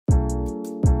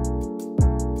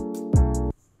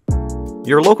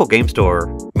Your local game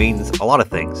store means a lot of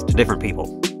things to different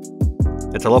people.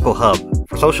 It's a local hub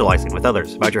for socializing with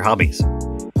others about your hobbies,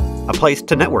 a place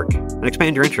to network and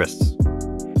expand your interests,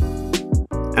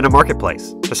 and a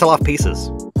marketplace to sell off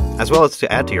pieces, as well as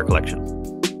to add to your collection.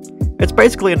 It's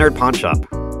basically a nerd pawn shop,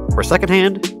 where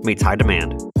secondhand meets high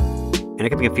demand, and it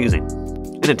can be confusing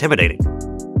and intimidating.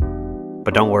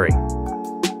 But don't worry,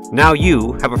 now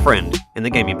you have a friend in the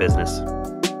gaming business.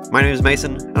 My name is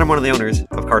Mason, and I'm one of the owners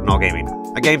of Cardinal Gaming,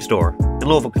 a game store in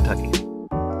Louisville, Kentucky.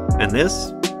 And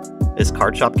this is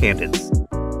Card Shop Candids.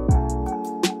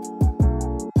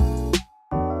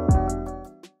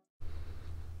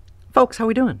 Folks, how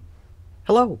we doing?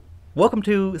 Hello, welcome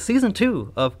to Season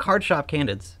 2 of Card Shop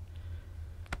Candids.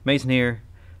 Mason here,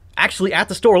 actually at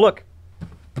the store, look.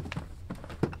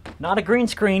 Not a green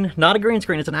screen,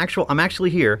 it's an actual, I'm actually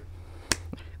here.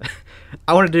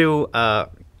 I wanted to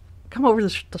come over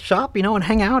to the shop, you know, and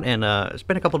hang out and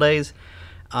spend a couple days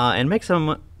and make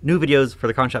some new videos for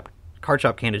the Card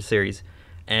Shop Candid series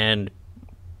and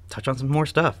touch on some more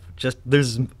stuff. Just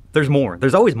there's more.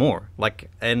 There's always more.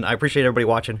 And I appreciate everybody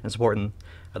watching and supporting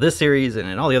this series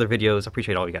and all the other videos. I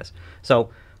appreciate all you guys. So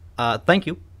thank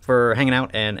you for hanging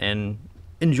out and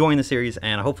enjoying the series,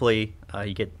 and hopefully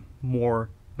you get more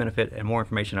benefit and more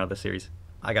information out of this series.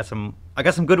 I got some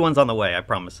good ones on the way, I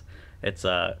promise. It's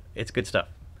good stuff.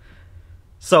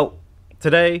 So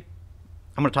today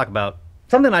I'm going to talk about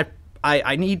something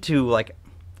I need to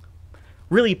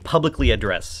really publicly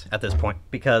address at this point,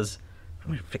 because I'm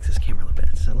going to fix this camera a little bit.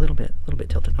 It's a little bit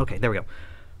tilted. Okay, there we go.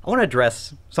 I want to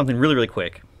address something really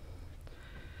quick.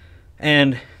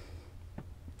 And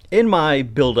in my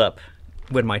build up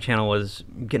when my channel was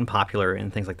getting popular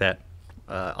and things like that,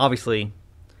 obviously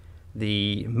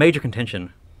the major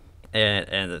contention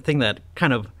and the thing that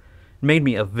kind of made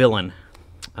me a villain,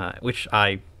 which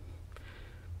you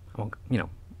know,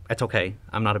 it's okay.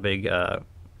 I'm not a big, I'm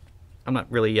not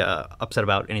really upset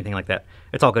about anything like that.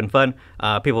 It's all good and fun.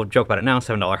 People joke about it now,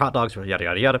 $7 hot dogs, yada,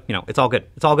 yada, yada. You know, it's all good.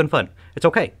 It's all good and fun. It's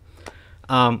okay.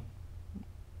 But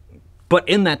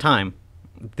in that time,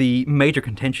 the major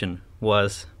contention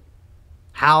was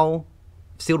how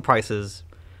sealed prices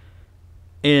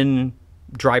in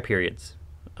dry periods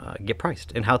get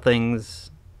priced and how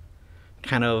things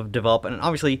kind of develop. And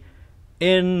obviously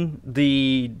in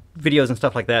the videos and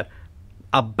stuff like that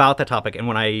about that topic, and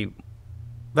when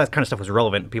that kind of stuff was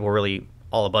relevant, people were really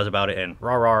all abuzz about it, and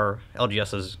rah,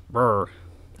 LGS's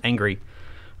angry.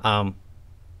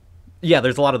 Yeah,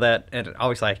 there's a lot of that, and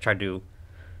obviously I tried to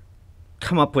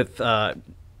come up with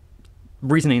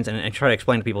reasonings and try to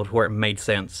explain to people to where it made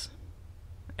sense,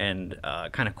 and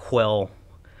kind of quell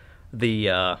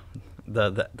the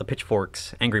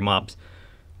pitchforks, angry mobs.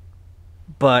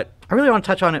 But I really want to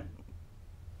touch on it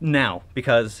now,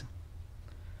 because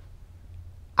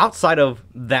outside of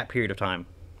that period of time,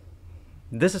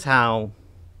 this is how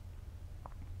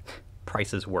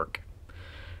prices work.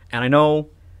 And I know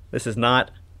this is not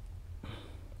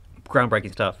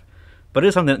groundbreaking stuff, but it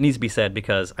is something that needs to be said,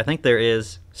 because I think there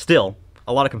is still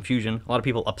a lot of confusion, a lot of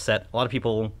people upset, a lot of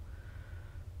people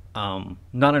not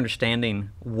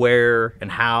understanding where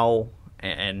and how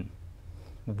and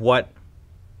what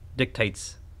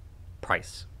dictates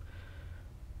price.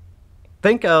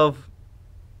 Think of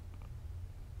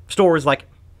stores like,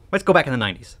 let's go back in the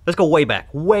 90s. Let's go way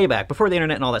back, before the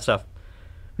internet and all that stuff.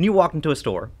 When you walked into a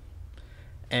store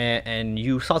and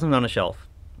you saw something on a shelf,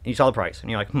 and you saw the price, and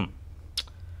you're like,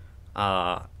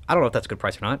 I don't know if that's a good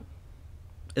price or not.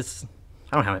 I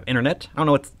don't have internet. I don't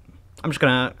know I'm just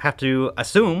gonna have to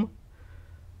assume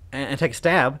and take a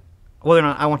stab whether or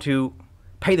not I want to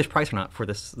pay this price or not for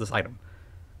this item.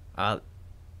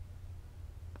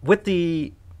 With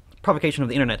the provocation of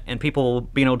the internet and people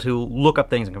being able to look up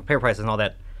things and compare prices and all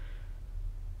that,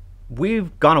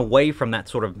 we've gone away from that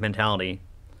sort of mentality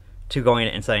to going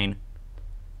and saying,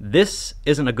 this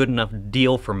isn't a good enough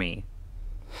deal for me.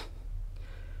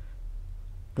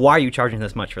 Why are you charging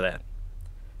this much for that?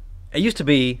 It used to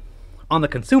be on the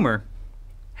consumer,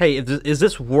 hey, is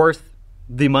this worth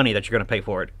the money that you're going to pay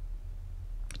for it?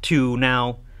 To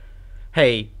now,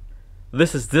 hey,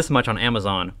 this is this much on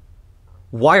Amazon.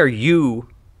 Why are you,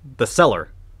 the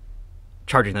seller,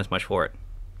 charging this much for it?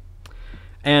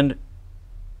 And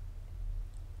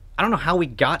I don't know how we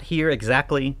got here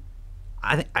exactly.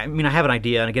 I mean, I have an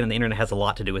idea, and again, the internet has a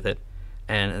lot to do with it,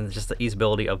 and just the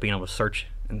easeability of being able to search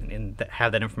and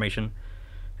have that information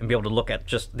and be able to look at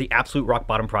just the absolute rock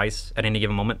bottom price at any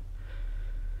given moment.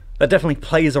 That definitely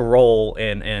plays a role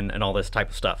in all this type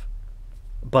of stuff.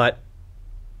 But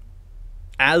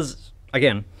as,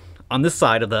 again, on this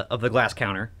side of the glass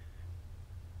counter,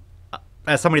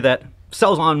 as somebody that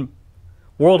sells on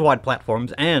worldwide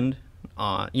platforms and,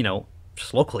 you know,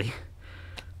 just locally,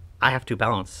 I have to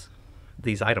balance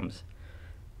these items.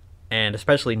 And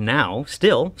especially now,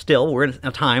 still, we're in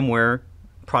a time where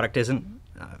product isn't,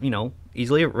 you know,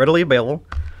 readily available.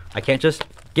 I can't just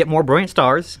get more brilliant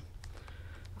stars.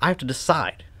 I have to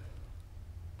decide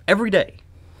every day.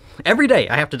 Every day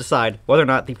I have to decide whether or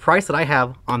not the price that I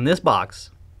have on this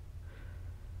box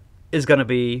is going to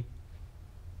be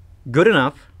good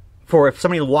enough for if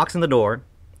somebody walks in the door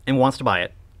and wants to buy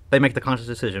it, they make the conscious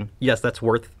decision, yes, that's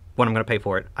worth what I'm going to pay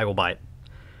for it, I will buy it.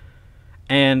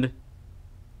 And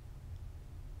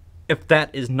if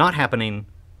that is not happening,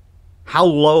 how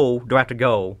low do I have to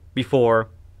go before,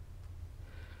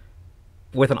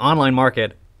 with an online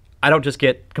market, I don't just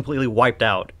get completely wiped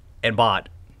out and bought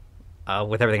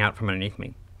with everything out from underneath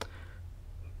me?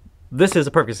 This is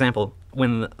a perfect example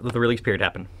when the release period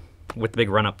happened, with the big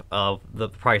run-up of the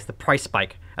price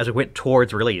spike as we went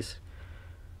towards release.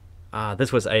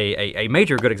 This was a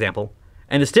major good example,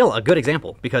 and is still a good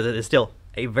example because it is still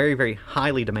a very, very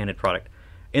highly demanded product.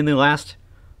 In the last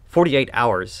 48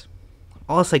 hours,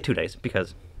 I'll say 2 days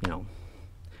because, you know,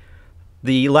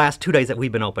 the last 2 days that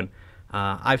we've been open,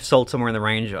 I've sold somewhere in the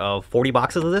range of 40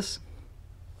 boxes of this.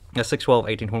 That's 6, 12,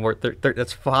 18, 24, 30,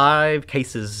 that's 5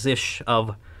 cases-ish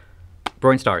of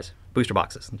Brilliant Stars booster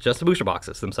boxes, just the booster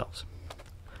boxes themselves.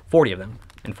 40 of them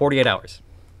in 48 hours,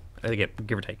 again,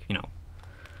 give or take, you know.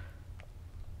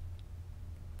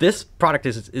 This product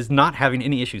is not having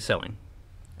any issues selling,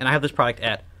 and I have this product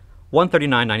at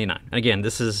 $139.99. And again,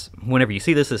 this is, whenever you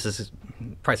see this is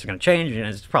price is going to change, and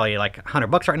it's probably like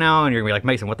 $100 right now, and you're going to be like,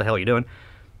 Mason, what the hell are you doing?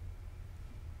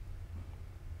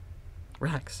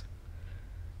 Relax.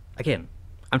 Again,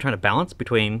 I'm trying to balance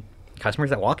between customers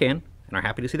that walk in and are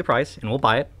happy to see the price and will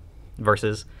buy it,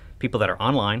 versus people that are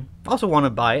online, also want to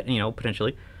buy it, you know,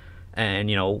 potentially,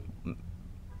 and, you know,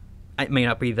 it may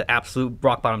not be the absolute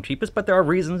rock bottom cheapest, but there are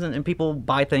reasons, and people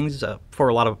buy things for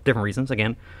a lot of different reasons.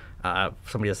 Again,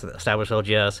 somebody that's established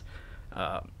LGS,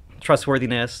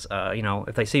 trustworthiness, you know,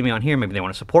 if they see me on here, maybe they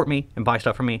want to support me and buy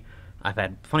stuff from me. I've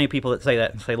had plenty of people that say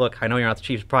that and say, look, I know you're not the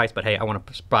cheapest price, but hey, I want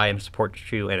to buy and support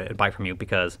you and buy from you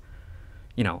because,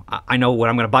 you know, I know when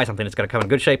I'm going to buy something, it's going to come in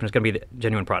good shape and it's going to be the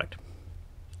genuine product.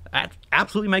 That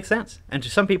absolutely makes sense. And to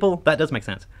some people, that does make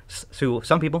sense. To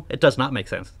some people, it does not make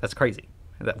sense. That's crazy.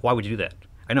 Why would you do that?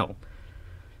 I know.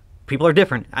 People are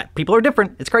different. People are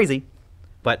different. It's crazy.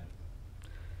 But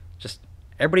just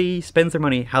everybody spends their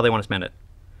money how they want to spend it.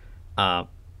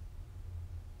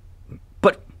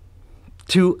 But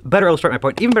to better illustrate my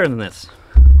point, even better than this,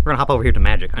 we're going to hop over here to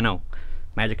Magic. I know.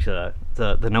 Magic's the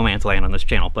no man's land on this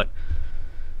channel, but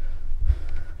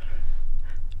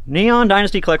Neon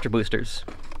Dynasty Collector Boosters.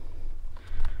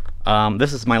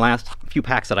 This is my last few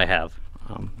packs that I have.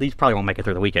 These probably won't make it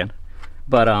through the weekend.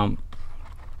 But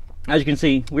as you can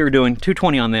see, we were doing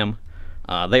 220 on them.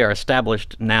 They are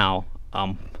established now.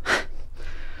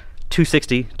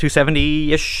 260,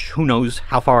 270-ish. Who knows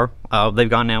how far they've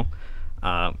gone now.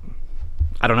 I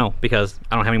don't know, because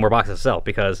I don't have any more boxes to sell.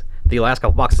 Because the last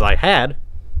couple boxes I had,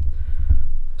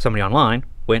 somebody online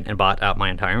went and bought out my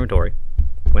entire inventory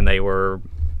when they were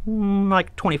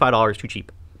like $25 too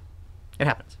cheap. It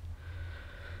happens.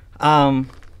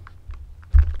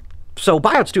 So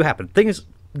buyouts do happen. Things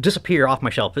disappear off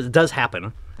my shelf. It does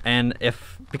happen. And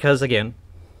because again,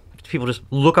 people just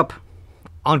look up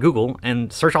on Google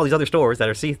and search all these other stores that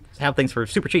have things for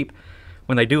super cheap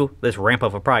when they do this ramp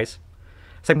up of price.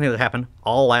 Same thing that happened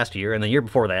all last year and the year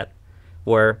before that,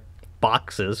 where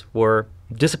boxes were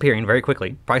disappearing very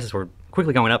quickly. Prices were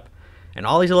quickly going up. And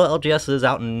all these little LGSs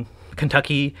out in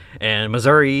Kentucky and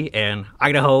Missouri and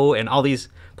Idaho and all these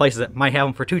places that might have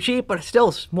them for too cheap but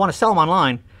still want to sell them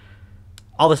online,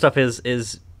 all this stuff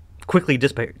is quickly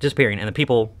disappearing. And the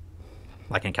people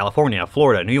like in California,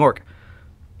 Florida, New York,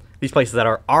 these places that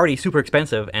are already super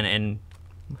expensive and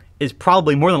is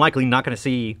probably more than likely not going to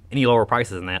see any lower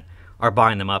prices than that, are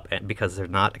buying them up because they're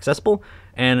not accessible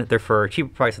and they're for a cheaper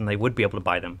price than they would be able to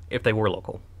buy them if they were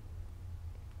local.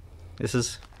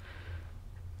 It's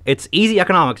easy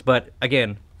economics, but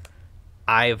again,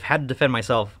 I've had to defend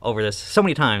myself over this so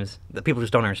many times that people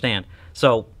just don't understand.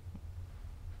 So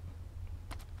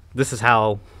this is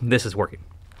how this is working.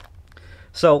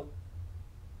 So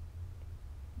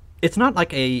it's not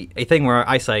like a thing where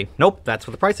I say, nope, that's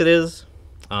what the price it is.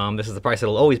 This is the price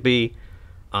it'll always be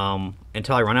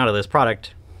until I run out of this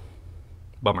product.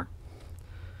 Bummer.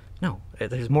 No,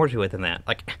 there's more to it than that.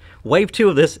 Like, wave 2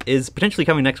 of this is potentially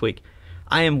coming next week.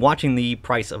 I am watching the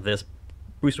price of this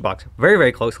booster box very,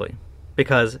 very closely,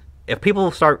 because if people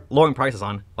start lowering prices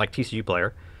on, like TCG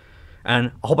Player,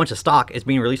 and a whole bunch of stock is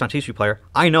being released on TCG Player,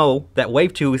 I know that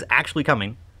Wave 2 is actually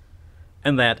coming,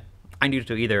 and that I need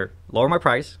to either lower my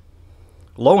price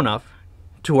low enough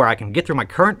to where I can get through my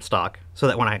current stock so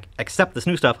that when I accept this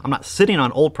new stuff, I'm not sitting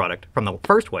on old product from the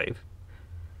first wave,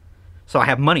 so I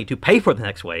have money to pay for the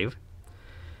next wave,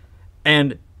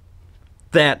 and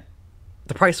that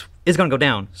the price is going to go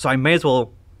down, so I may as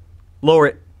well lower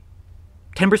it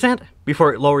 10%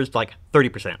 before it lowers like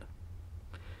 30%.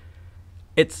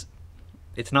 It's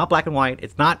not black and white.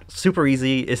 It's not super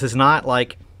easy. This is not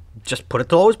like just put it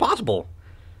the lowest possible.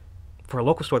 For a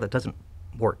local store, that doesn't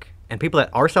work. And people that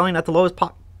are selling at the lowest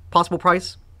possible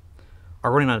price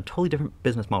are running on a totally different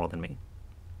business model than me.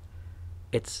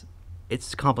 It's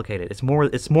complicated. It's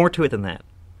more to it than that.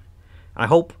 And I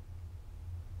hope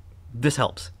this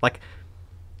helps. Like,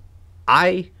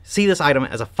 I see this item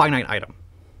as a finite item.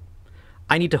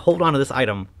 I need to hold on to this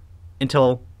item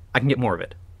until I can get more of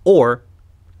it, or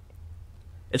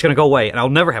it's going to go away and I'll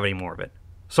never have any more of it.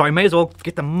 So I may as well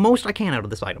get the most I can out of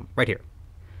this item right here.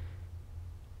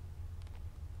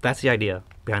 That's the idea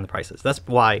behind the prices. That's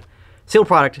why sealed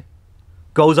product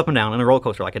goes up and down in a roller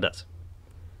coaster like it does.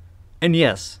 And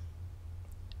yes,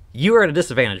 you are at a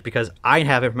disadvantage because I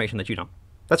have information that you don't.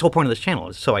 That's the whole point of this channel,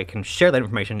 is so I can share that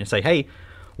information and say, hey,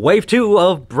 Wave 2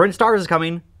 of Brilliant Stars is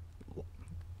coming.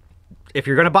 If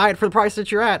you're going to buy it for the price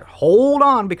that you're at, hold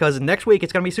on, because next week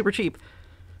it's going to be super cheap.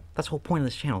 That's the whole point of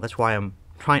this channel. That's why I'm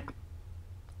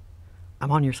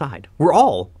on your side. We're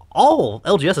all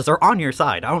LGSs are on your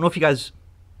side. I don't know if you guys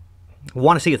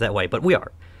want to see it that way, but we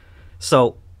are.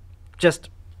 So,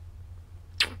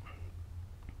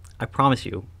 I promise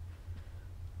you,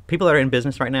 people that are in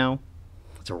business right now,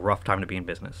 it's a rough time to be in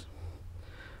business.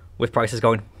 With prices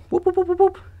going whoop, whoop, whoop, whoop,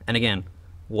 whoop. And again,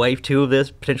 Wave 2 of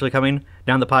this potentially coming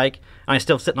down the pike. And I'm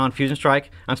still sitting on Fusion Strike.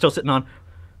 I'm still sitting on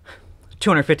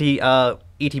 250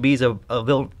 ETBs of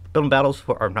building battles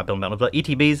for, or not building battles, but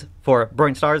ETBs for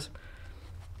Brilliant Stars.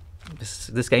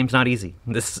 This game's not easy.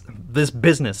 This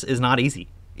business is not easy.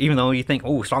 Even though you think,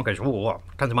 oh, Stonkish, oh,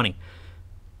 tons of money.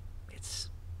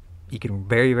 You can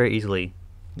very, very easily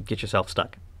get yourself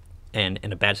stuck and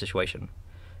in a bad situation.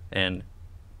 And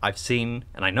I've seen,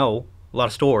 and I know, a lot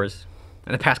of stores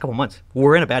in the past couple months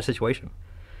were in a bad situation.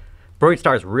 Brilliant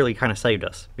Stars really kind of saved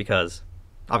us, because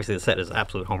obviously the set is an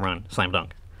absolute home run, slam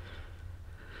dunk.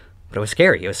 But it was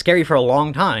scary. It was scary for a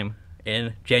long time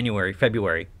in January,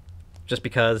 February, just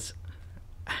because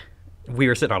we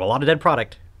were sitting on a lot of dead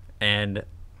product, and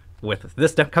with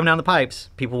this stuff coming down the pipes,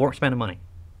 people weren't spending money.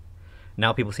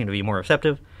 Now people seem to be more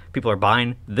receptive. People are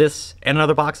buying this and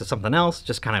another box of something else,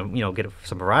 just kind of, get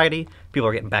some variety. People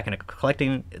are getting back into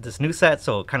collecting this new set,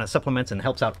 so it kind of supplements and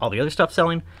helps out all the other stuff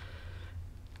selling.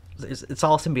 It's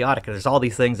all symbiotic. There's all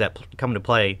these things that come into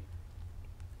play,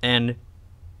 and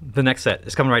the next set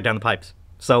is coming right down the pipes.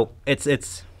 So it's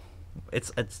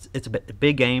a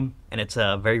big game, and it's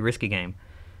a very risky game.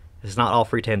 It's not all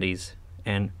free tendies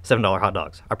and $7 hot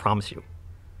dogs. I promise you.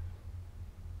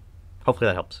 Hopefully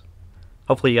that helps.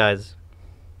 Hopefully you guys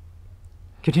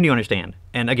continue to understand.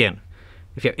 And again,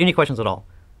 if you have any questions at all,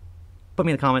 put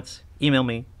me in the comments, email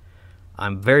me.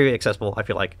 I'm very accessible, I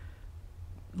feel like.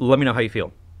 Let me know how you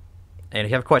feel. And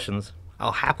if you have questions,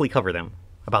 I'll happily cover them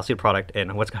about sealed product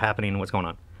and what's happening and what's going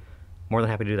on. More than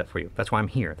happy to do that for you. That's why I'm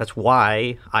here. That's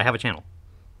why I have a channel.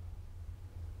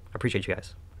 I appreciate you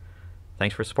guys.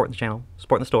 Thanks for supporting the channel,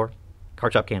 supporting the store,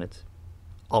 Card Shop Candidates,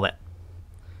 all that.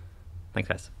 Thanks,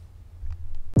 guys.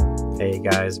 Hey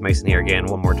guys, Mason here again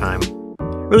one more time.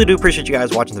 Really do appreciate you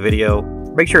guys watching the video.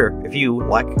 Make sure, if you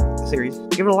like the series,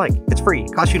 give it a like. It's free,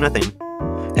 it costs you nothing.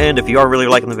 And if you are really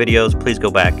liking the videos, please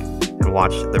go back and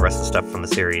watch the rest of the stuff from the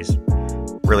series.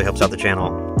 Really helps out the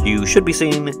channel. You should be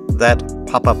seeing that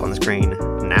pop up on the screen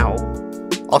now.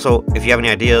 Also, if you have any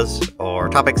ideas or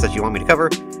topics that you want me to cover,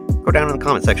 go down in the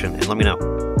comment section and let me know.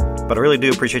 But I really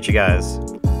do appreciate you guys.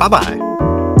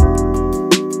 Bye-bye!